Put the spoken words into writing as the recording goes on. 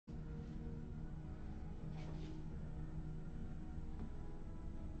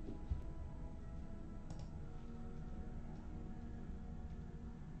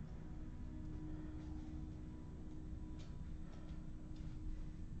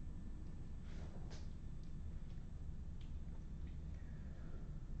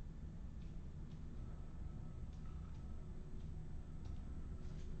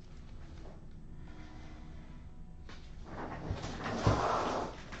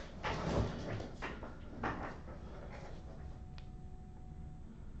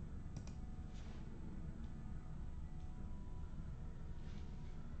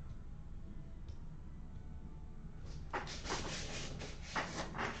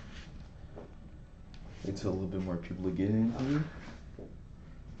until a little bit more people to get in here.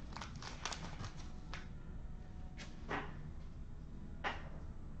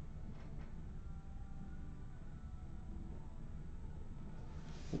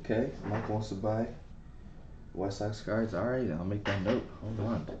 Okay, Mike wants to buy White Sox cards. All right, I'll make that note. Hold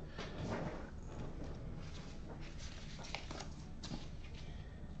on.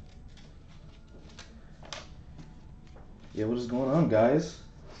 Yeah, what is going on, guys?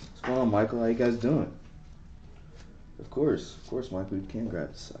 What's going on, Michael? How you guys doing? Of course, Michael, you can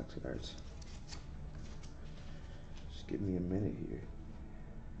grab the Sox cards. Just give me a minute here.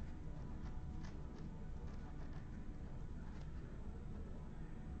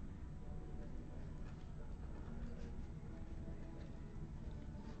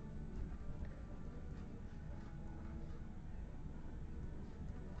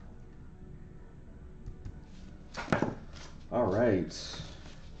 All right,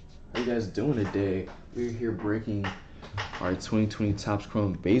 how you guys doing today? We're here breaking our 2020 Topps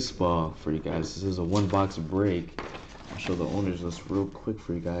Chrome Baseball for you guys. This is a one-box break. I'll show the owners list real quick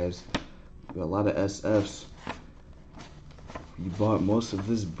for you guys. We got a lot of SFs. You bought most of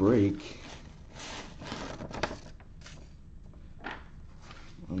this break.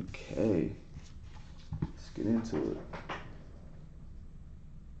 Okay, let's get into it.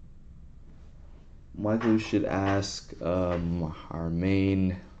 Michael should ask our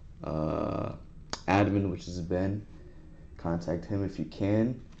main admin, which is Ben. Contact him if you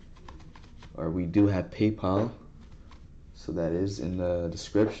can. Or we do have PayPal, so that is in the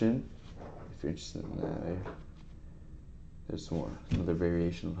description if you're interested in that. There's another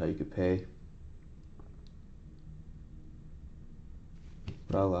variation of how you could pay.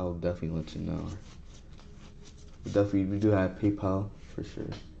 But I'll definitely let you know. We do have PayPal for sure.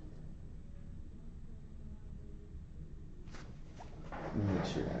 Let me make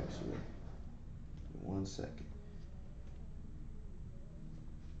sure actually. 1 second.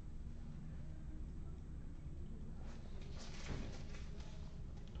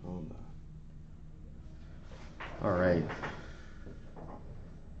 Hold on. All right.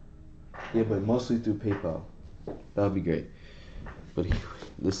 Yeah, but mostly through PayPal. That would be great. But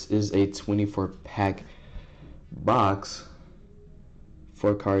this is a 24-pack box.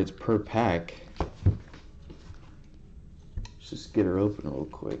 4 cards per pack. Let's just get her open real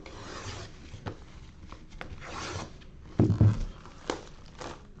quick.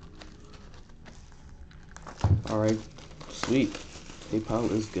 All right, sweet. PayPal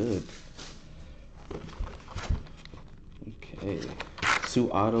is good. Okay,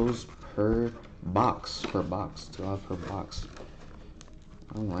 2 autos per box. 2 autos per box.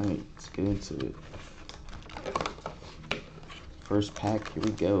 All right, let's get into it. First pack, here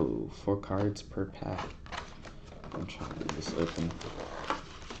we go. 4 cards per pack. I'm trying to get this open.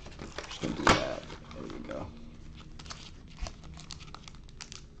 Just gonna do that. There we go.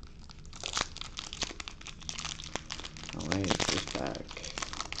 All right, first pack.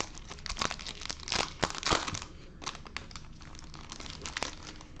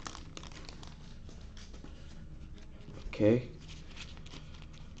 Okay.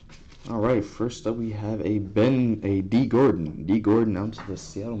 All right, first up we have a D. Gordon. D. Gordon out to the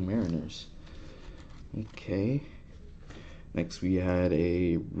Seattle Mariners. Okay. Next we had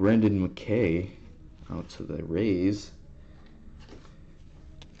a Brendan McKay out to the Rays.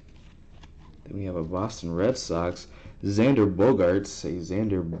 Then we have a Boston Red Sox, Xander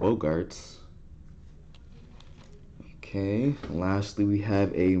Bogaerts. Okay. Lastly we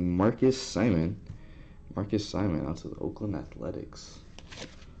have a Marcus Simon out to the Oakland Athletics.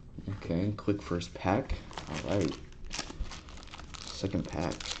 Okay, quick first pack. All right. Second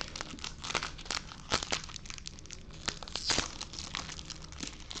pack.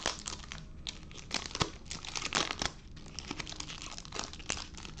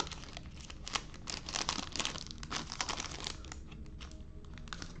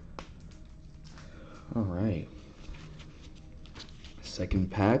 All right. Second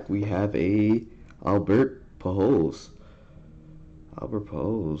pack, we have a Albert Pujols.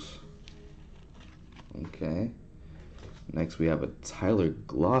 Okay. Next, we have a Tyler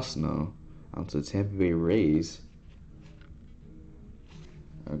Glasnow out to the Tampa Bay Rays.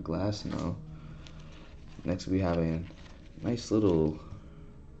 Or Glasnow. Next, we have a nice little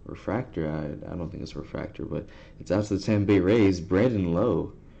refractor. I don't think it's a refractor, but it's out to the Tampa Bay Rays. Brandon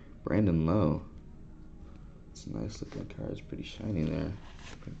Lowe. It's a nice looking card. It's pretty shiny there.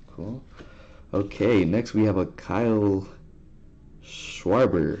 Pretty cool. Okay, next we have a Kyle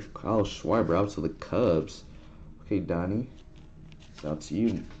Schwarber out to the Cubs. Okay, Donnie, it's out to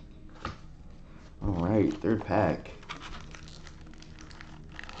you. All right, third pack.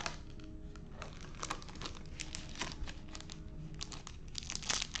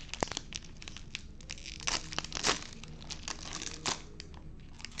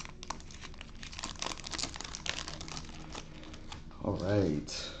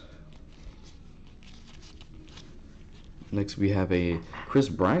 right. Next we have a Chris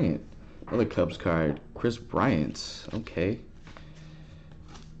Bryant. Another Cubs card. Chris Bryant. Okay.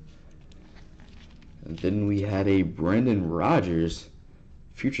 And then we had a Brendan Rodgers.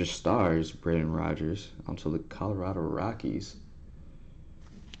 Future Stars Brendan Rodgers onto the Colorado Rockies.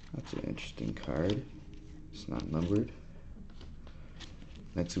 That's an interesting card. It's not numbered.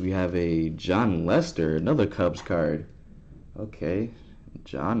 Next we have a John Lester, another Cubs card. Okay,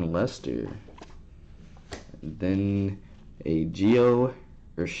 John Lester. And then a Gio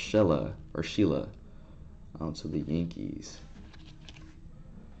Urshela onto the Yankees.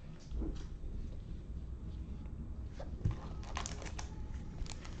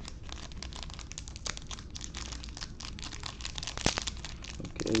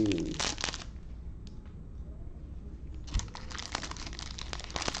 Okay.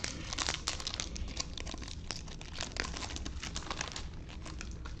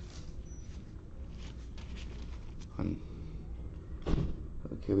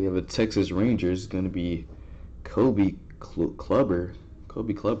 Okay, we have a Texas Rangers. Going to be Kobe Clubber.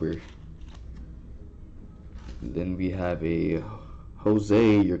 Then we have a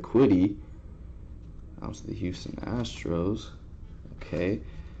Jose Urquidy out to the Houston Astros. Okay.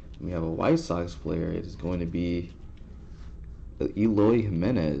 We have a White Sox player. It is going to be Eloy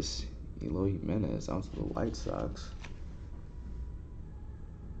Jimenez. Out to the White Sox.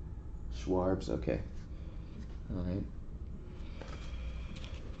 Schwarbs. Okay. All right.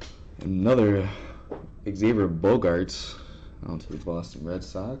 Another Xavier Bogaerts onto the Boston Red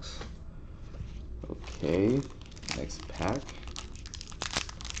Sox. Okay, next pack.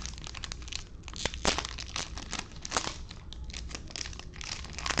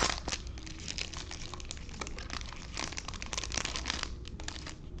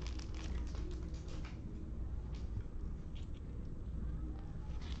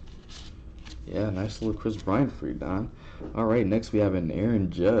 Yeah, nice little Chris Bryant for you, Don. All right, next we have an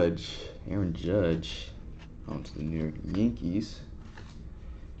Aaron Judge onto the New York Yankees.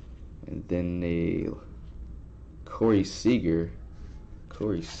 And then a Corey Seager.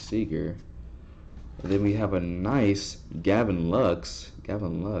 And then we have a nice Gavin Lux.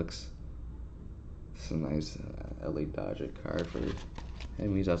 It's a nice LA Dodger card for him.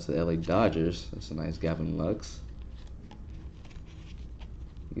 He's out to the LA Dodgers. That's a nice Gavin Lux.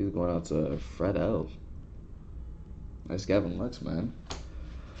 He's going out to Fred L. Nice Gavin Lux, man.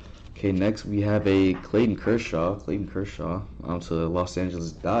 Okay, next we have a Clayton Kershaw onto the Los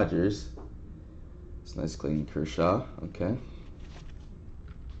Angeles Dodgers. It's nice Clayton Kershaw. Okay.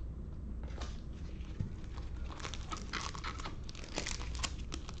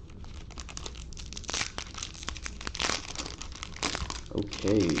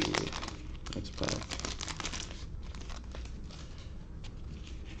 Okay, next pack.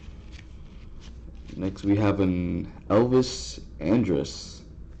 Next we have an Elvis Andrus.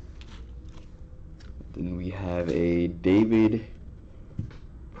 Then we have a David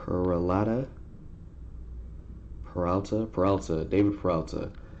Peralta. David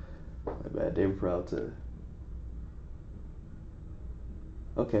Peralta. My bad, David Peralta.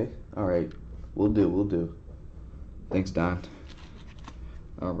 Okay, all right. We'll do. Thanks, Don.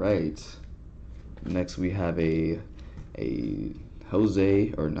 All right. Next we have a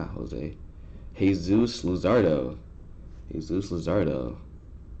Jesus Luzardo.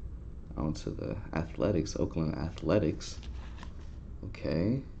 Onto the Athletics, Oakland Athletics.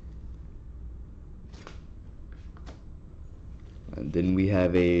 Okay. And then we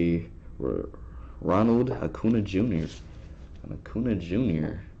have a Ronald Acuna Jr.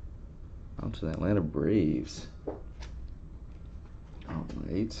 Onto the Atlanta Braves. All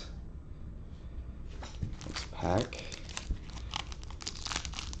right. Next pack.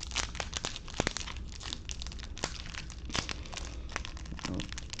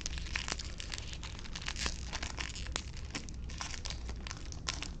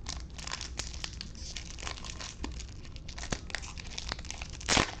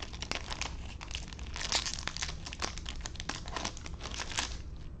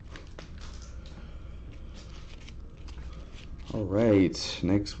 All right,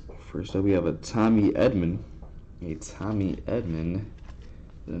 first up we have a Tommy Edman.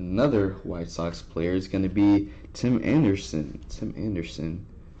 Another White Sox player is going to be Tim Anderson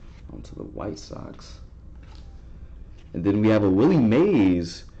onto the White Sox. And then we have a Willie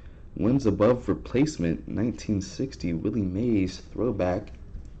Mays, wins above replacement, 1960 Willie Mays throwback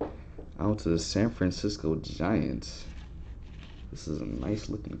out to the San Francisco Giants. This is a nice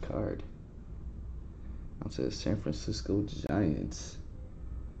looking card. Out to the San Francisco Giants.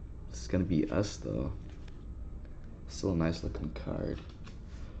 This is going to be us, though. Still a nice looking card.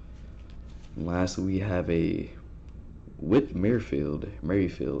 And lastly, we have a Whit Merrifield,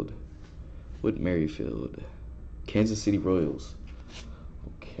 Kansas City Royals.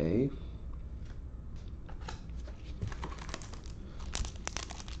 Okay.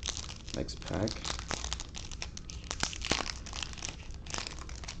 Next pack.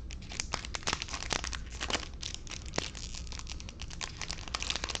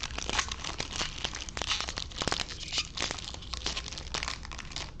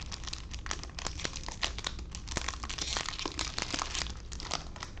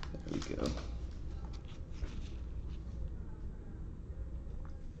 There we go.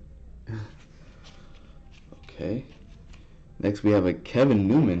 Okay. Next we have a Kevin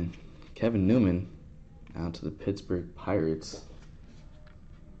Newman out to the Pittsburgh Pirates.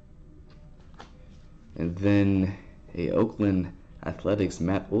 And then a Oakland Athletics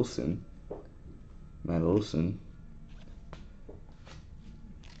Matt Olson.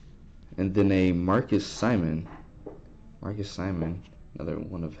 And then a Marcus Simon, another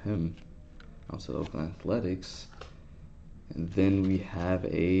one of him out to the Oakland Athletics. And then we have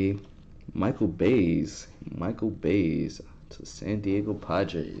a Michael Bays to the San Diego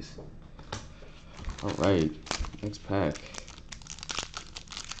Padres. All right, next pack.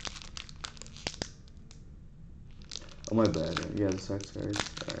 Oh, my bad. Yeah, the Sox cards.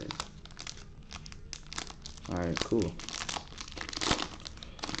 All right, cool.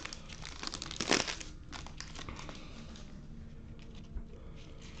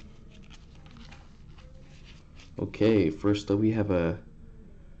 Okay, first up we have a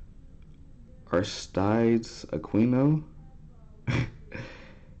Aristides Aquino.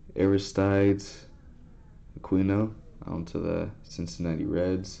 Onto the Cincinnati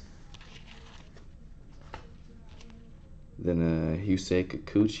Reds. Then Yusei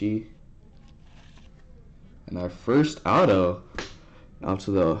Kikuchi. And our first auto out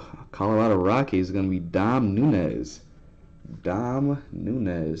to the Colorado Rockies is going to be Dom Nunez. And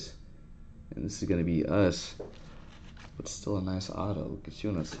this is going to be us. But still a nice auto. We'll get you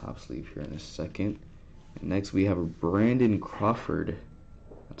on a top sleeve here in a second. And next we have a Brandon Crawford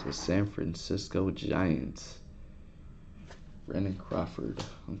out to the San Francisco Giants. Brandon Crawford.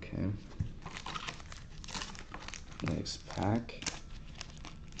 Okay. Next pack.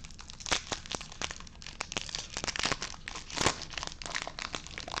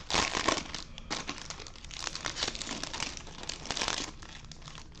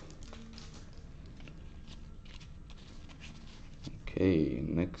 Okay,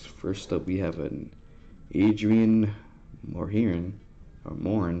 first up we have an Adrian Morin.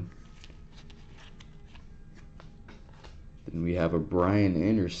 Then we have a Brian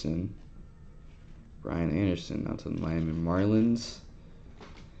Anderson out to the Miami Marlins.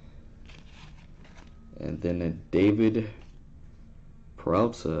 And then a David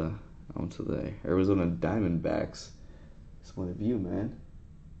Peralta onto the Arizona Diamondbacks. It's one of you, man.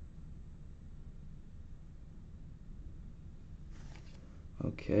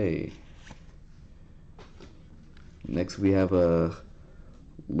 Okay. Next we have a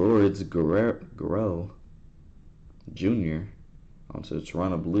Lourdes Guerrero Jr. onto the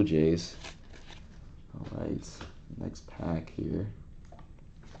Toronto Blue Jays. Alright, next pack here.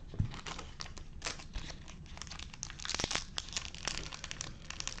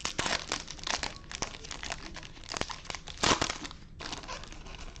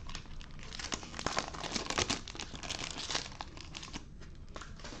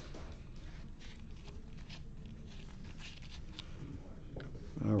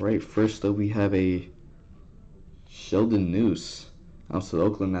 Alright, first up we have a Sheldon Neuse out to the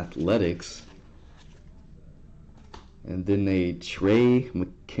Oakland Athletics. And then a Trey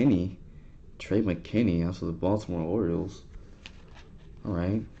McKinney out to the Baltimore Orioles.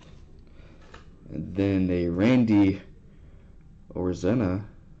 Alright. And then a Randy Orozarena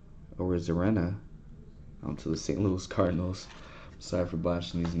out to the St. Louis Cardinals. Sorry for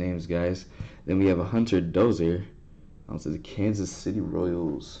botching these names, guys. Then we have a Hunter Dozier out to the Kansas City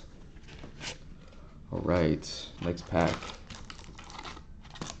Royals. Alright, next pack.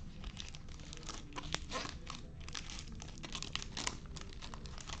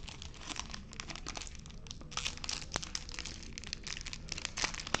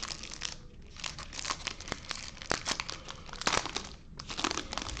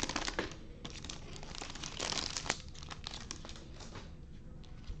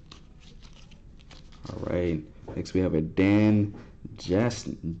 Alright, next we have a Dan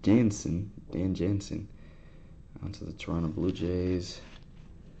Jansen onto the Toronto Blue Jays.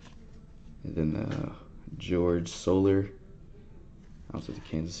 And then George Soler onto the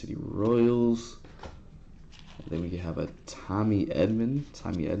Kansas City Royals. And then we have a Tommy Edman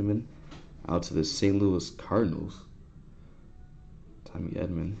out to the St. Louis Cardinals. Tommy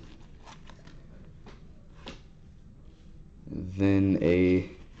Edman. Then a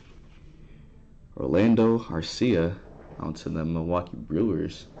Orlando Arcia out to the Milwaukee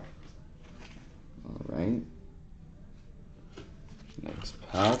Brewers. All right. Next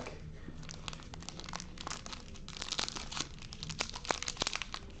pack.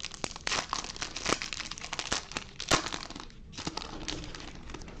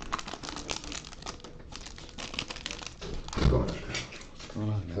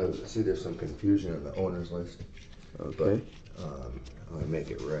 So, see, there's some confusion on the owner's list. Okay. I want to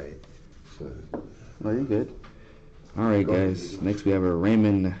make it right. So, No, you're good. All right, guys. Next, we have a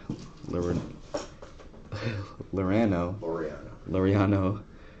Raymond Laureano.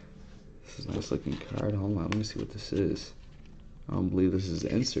 This is a nice looking card. Hold on, let me see what this is. I don't believe this is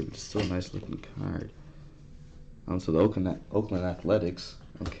the insert, but it's still a nice looking card. So the Oakland Athletics.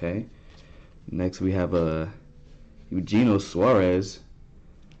 Okay. Next, we have a Eugenio Suarez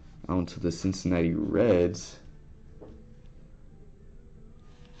to the Cincinnati Reds.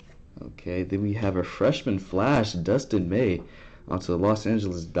 Okay, then we have a freshman flash, Dustin May, onto the Los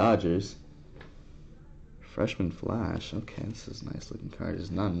Angeles Dodgers. Freshman flash. Okay, this is a nice looking card. It's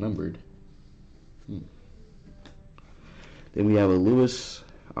not numbered. Then we have a Luis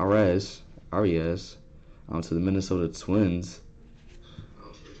Arias onto the Minnesota Twins.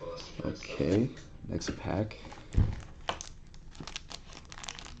 Okay, next pack.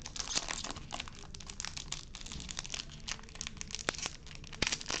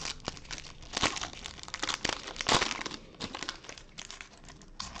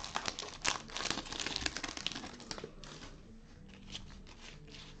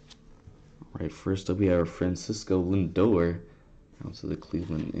 Right, first up we have Francisco Lindor out to the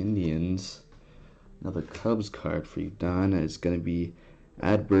Cleveland Indians. Another Cubs card for you, Don. It's going to be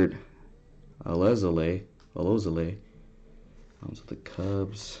Adbert Alzolay out to the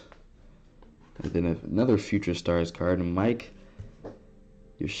Cubs. And then another Future Stars card, Mike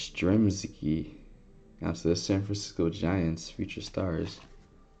Yastrzemski out to the San Francisco Giants, Future Stars.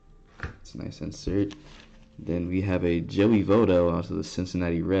 It's a nice insert. Then we have a Joey Votto out to the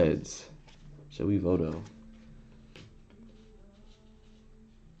Cincinnati Reds. Joey Votto.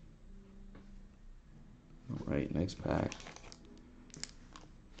 Alright, next pack.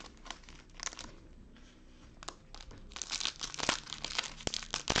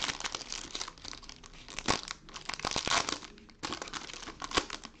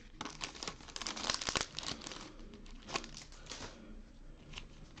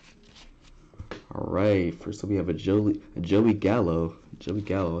 Alright, first up we have a Joey Gallo to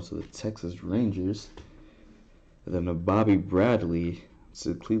the Texas Rangers. And then a Bobby Bradley to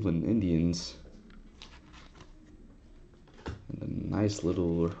the Cleveland Indians. And a nice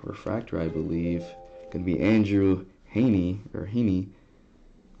little refractor, I believe. Gonna be Andrew Heaney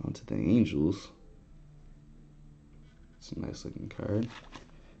onto the Angels. It's a nice looking card.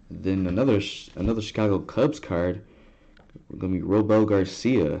 And then another Chicago Cubs card. Gonna be Robo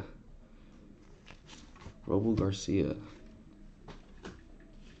Garcia.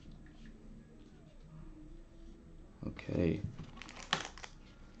 Okay.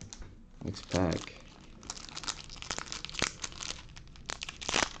 Next pack.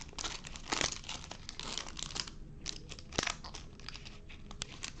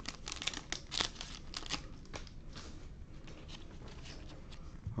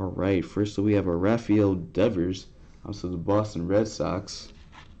 Alright, first we have a Rafael Devers also the Boston Red Sox.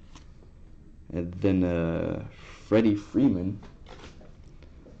 And then Freddie Freeman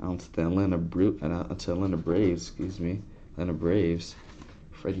to the Atlanta Braves, Atlanta Braves.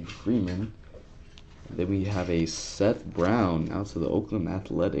 Freddie Freeman. And then we have a Seth Brown out to the Oakland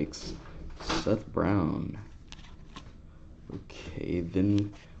Athletics. Seth Brown. Okay,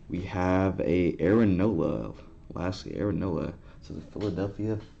 then we have a Aaron Nola. Lastly, Aaron Nola to the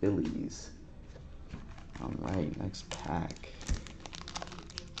Philadelphia Phillies. All right, next pack.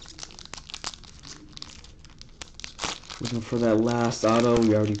 Looking for that last auto.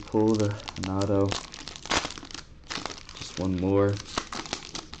 We already pulled an auto. Just one more to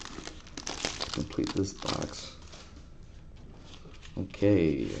complete this box.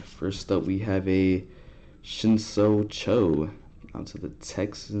 Okay, first up we have a Shin-Soo Choo onto the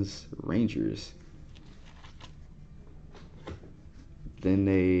Texas Rangers. Then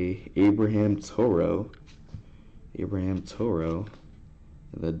a Abraham Toro.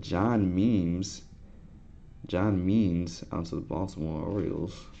 The John Means onto the Baltimore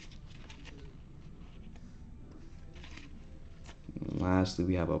Orioles. And lastly,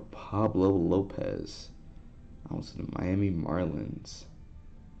 we have a Pablo Lopez onto the Miami Marlins.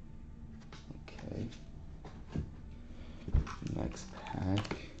 Next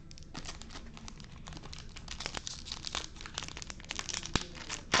pack.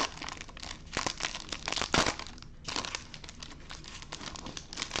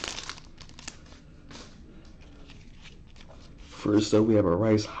 First up, we have a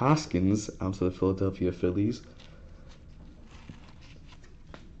Rhys Hoskins out to the Philadelphia Phillies.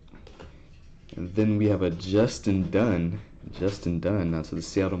 And then we have a Justin Dunn out to the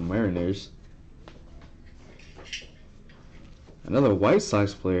Seattle Mariners. Another White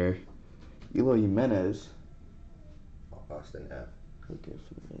Sox player, Eloy Jimenez. Austin F. Okay,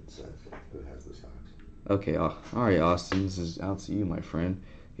 Who has the Sox? Okay, all right, Austin, this is out to you, my friend.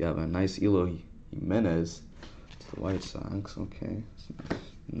 You have a nice Eloy Jimenez to the White Sox. Okay,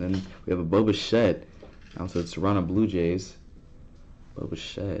 and then we have a Bo Bichette out to the Toronto Blue Jays. Bo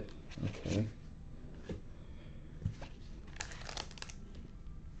Bichette. Okay.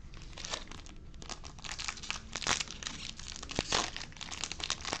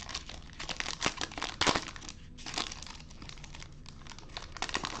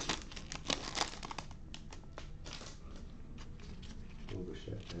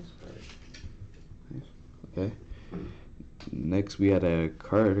 Okay. Next, we had a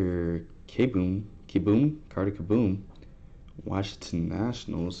Carter Kieboom, Washington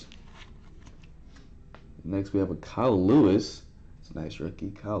Nationals. Next, we have a Kyle Lewis. It's a nice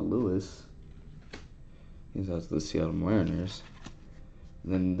rookie, Kyle Lewis. He's out to the Seattle Mariners.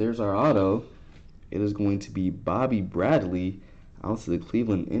 And then there's our auto. It is going to be Bobby Bradley out to the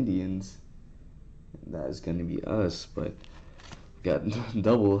Cleveland Indians. And that is going to be us, but we got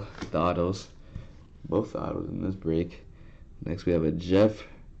double the autos. Both autos in this break. Next, we have a Jeff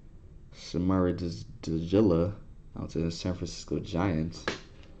Samaradjila out to the San Francisco Giants.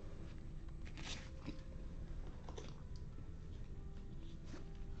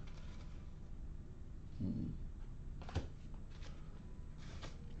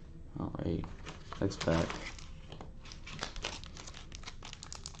 All right, next pack.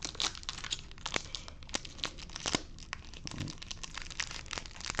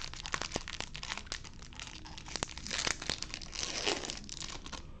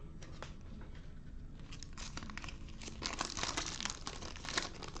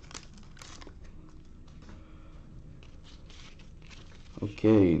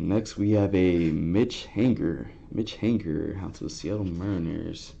 Okay, next we have a Mitch Hanger out to the Seattle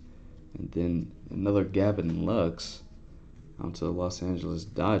Mariners. And then another Gavin Lux out to the Los Angeles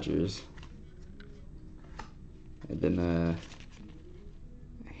Dodgers. And then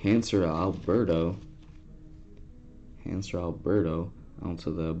Hanser Alberto out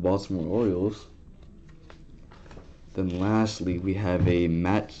to the Baltimore Orioles. Then lastly, we have a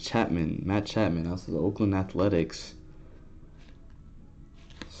Matt Chapman out to the Oakland Athletics.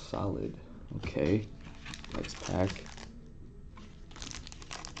 Solid. Okay. Next pack.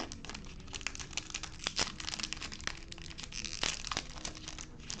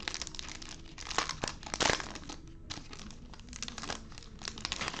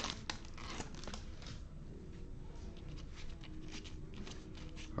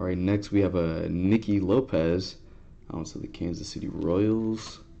 All right, next we have a Nicky Lopez out to the Kansas City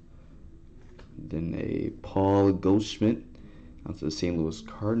Royals. Then a Paul Goldschmidt out to the St. Louis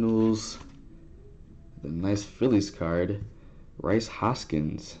Cardinals. The nice Phillies card, Rhys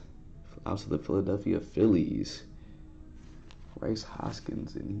Hoskins out to the Philadelphia Phillies. Rhys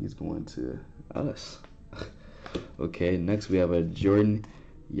Hoskins, and he's going to us. Okay, next we have a Jordan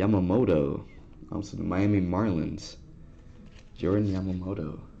Yamamoto out to the Miami Marlins. Jordan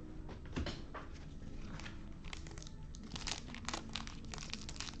Yamamoto.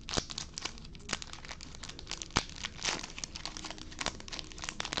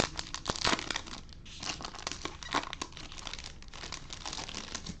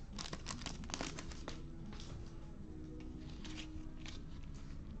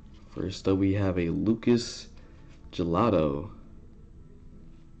 First up, we have a Lucas Gelato.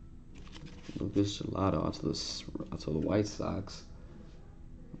 Out to the White Sox.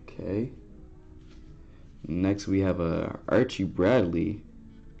 Okay. Next, we have a Archie Bradley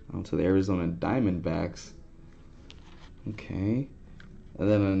out to the Arizona Diamondbacks. Okay. And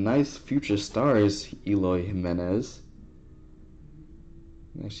then a nice Future Stars Eloy Jimenez.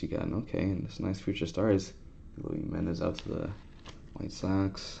 Actually got and this nice Future Stars Eloy Jimenez out to the White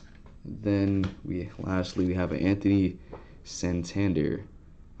Sox. Then lastly we have an Anthony Santander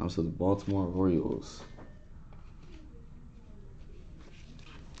out to the Baltimore Orioles.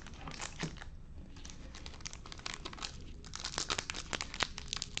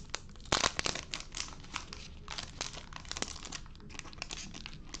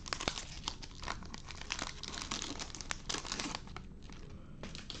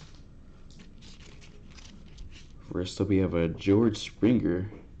 First up, we have a George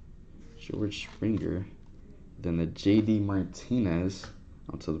Springer. Then the J.D. Martinez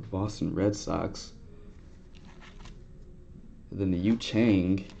onto the Boston Red Sox. And then the Yu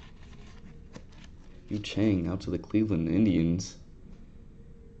Chang out to the Cleveland Indians.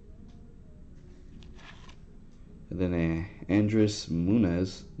 And then Andres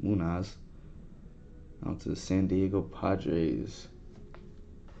Munoz out to the San Diego Padres.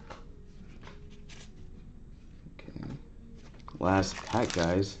 Okay. Last pack,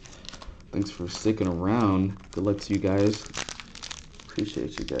 guys. Thanks for sticking around. Good luck to you guys.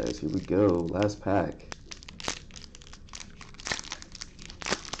 Appreciate you guys. Here we go. Last pack.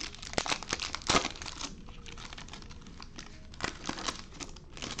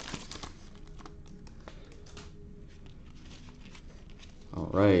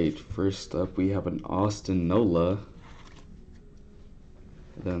 Alright, first up we have an Austin Nola.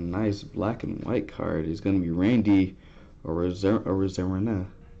 Then a nice black and white card is going to be Randy Arozarena.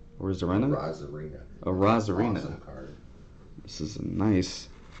 Awesome card. This is a nice.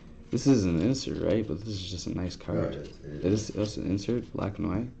 This is an insert, right? But this is just a nice card. No, it is. It's an insert, black and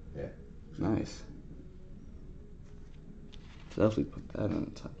white. Yeah. Nice. Definitely put that on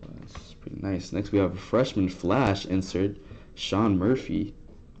the top. That's pretty nice. Next we have a freshman flash insert, Sean Murphy,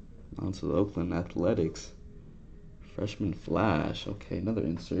 onto the Oakland Athletics. Freshman flash. Okay, another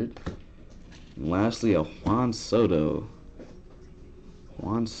insert. And lastly, a Juan Soto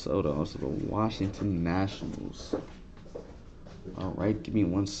onto the Washington Nationals. Alright, give me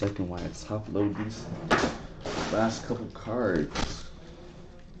 1 second while I top load these last couple cards.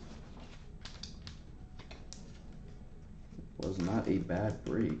 Was not a bad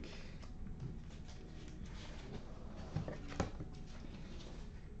break.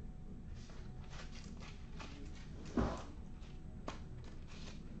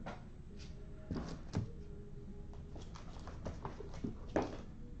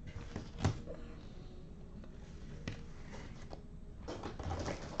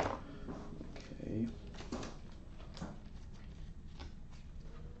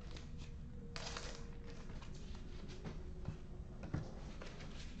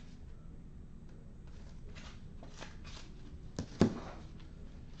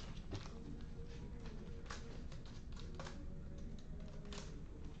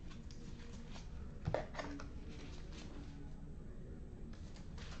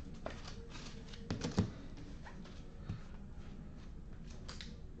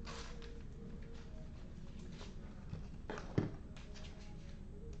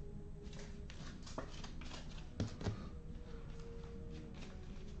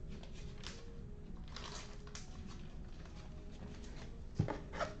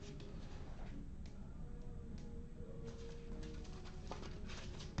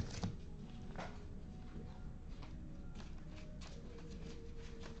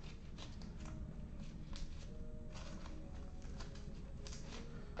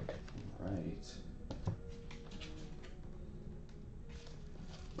 Alright.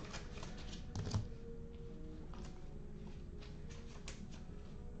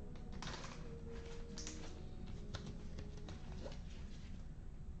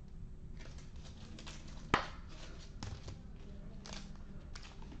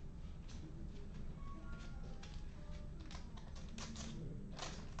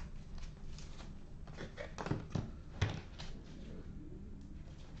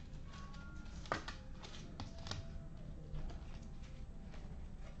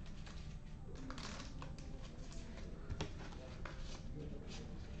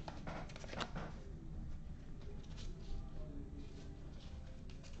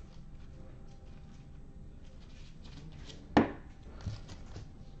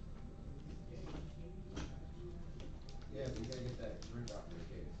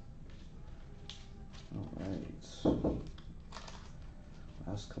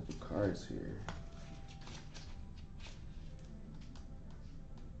 Last couple cards here.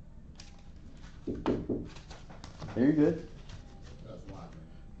 There, you're good. That's why.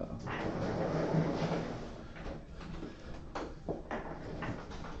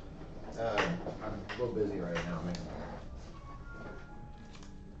 I'm a little busy right now, man.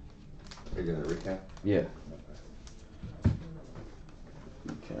 Are you gonna recap? Yeah.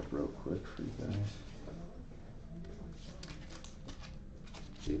 Recap real quick for you guys.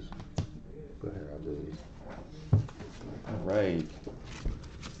 Jeez. Go ahead, I'll do these. Alright.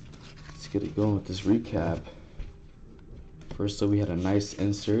 Let's get it going with this recap. First up, we had a nice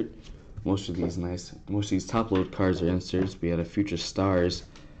insert. Most of these top load cards are inserts. We had a Future Stars,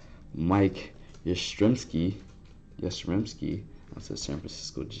 Mike Yastrzemski. That's the San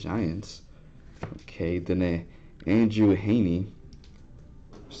Francisco Giants. Okay, then a Andrew Haney.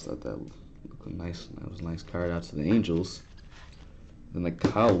 Just thought that looked nice. That was a nice card out to the Angels. Then the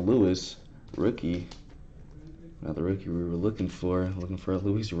Kyle Lewis rookie. Not the rookie we were looking for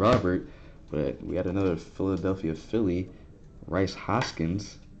Luis Robert, but we had another Philadelphia Philly, Rhys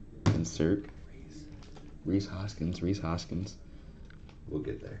Hoskins insert. Rhys Hoskins. We'll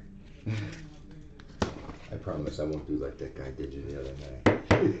get there. I promise I won't do like that guy did you the other night.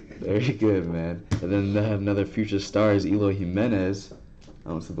 Very good, man. And then they have another future stars, Eloy Jimenez,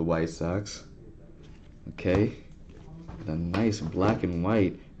 to the White Sox. Okay. The nice black and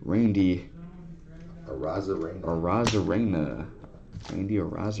white Randy Arozarena. Randy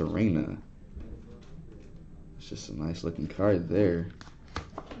Arozarena. It's just a nice looking card there.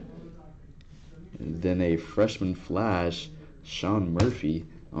 And then a freshman flash, Sean Murphy,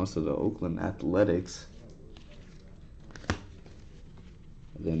 also the Oakland Athletics.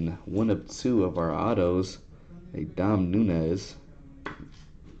 And then 1 of 2 of our autos, a Dom Nunez.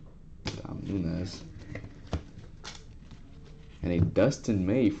 And a Dustin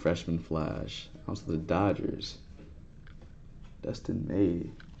May freshman flash, also the Dodgers. Dustin May.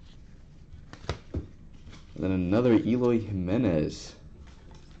 And then another Eloy Jimenez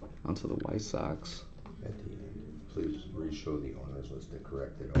onto the White Sox. Please re-show the owners list, the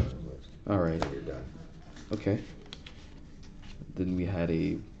corrected owners list. All right. Then you're done. Okay. Then we had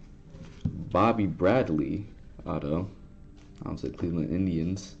a Bobby Bradley auto onto the Cleveland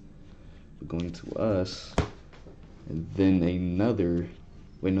Indians. Going to us. And then another.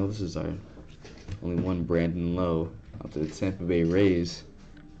 Wait, no, this is our only one Brandon Lowe onto the Tampa Bay Rays.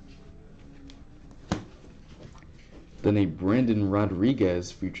 Then a Brandon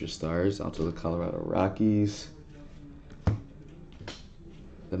Rodriguez future stars onto the Colorado Rockies.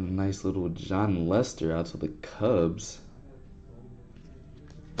 Then a nice little John Lester out to the Cubs.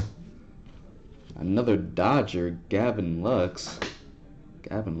 Another Dodger, Gavin Lux.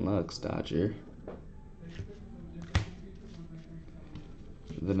 Dodger.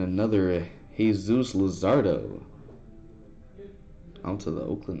 Then another Jesus Luzardo onto the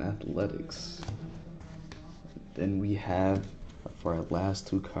Oakland Athletics. Then we have, for our last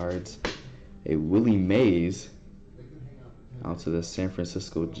 2 cards, a Willie Mays onto the San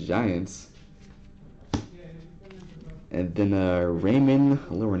Francisco Giants. And then Raymond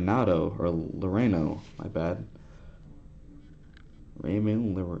Lorano, my bad.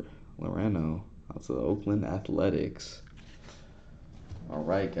 Raymond Lorano onto the Oakland Athletics. All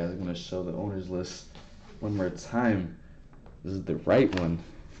right, guys, I'm going to show the owners list one more time. This is the right one,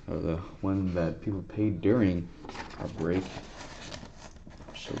 or the one that people paid during our break.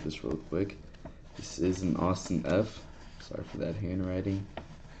 I'll show this real quick. This is an Austin F. Sorry for that handwriting.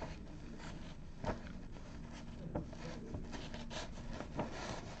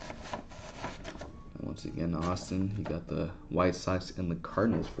 And once again, Austin, you got the White Sox and the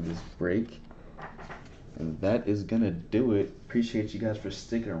Cardinals for this break. And that is going to do it. Appreciate you guys for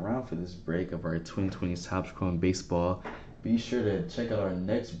sticking around for this break of our 2020 Topps Chrome Baseball. Be sure to check out our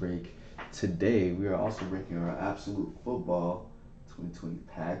next break. Today, we are also breaking our Absolute Football 2020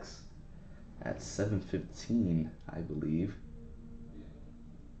 packs at 7:15, I believe.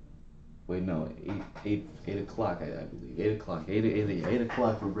 Wait, no, 8 o'clock, I believe. 8 o'clock. 8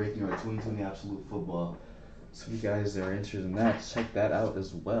 o'clock, we're breaking our 2020 Absolute Football. So you guys that are interested in that, check that out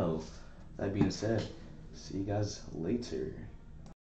as well. That being said, see you guys later.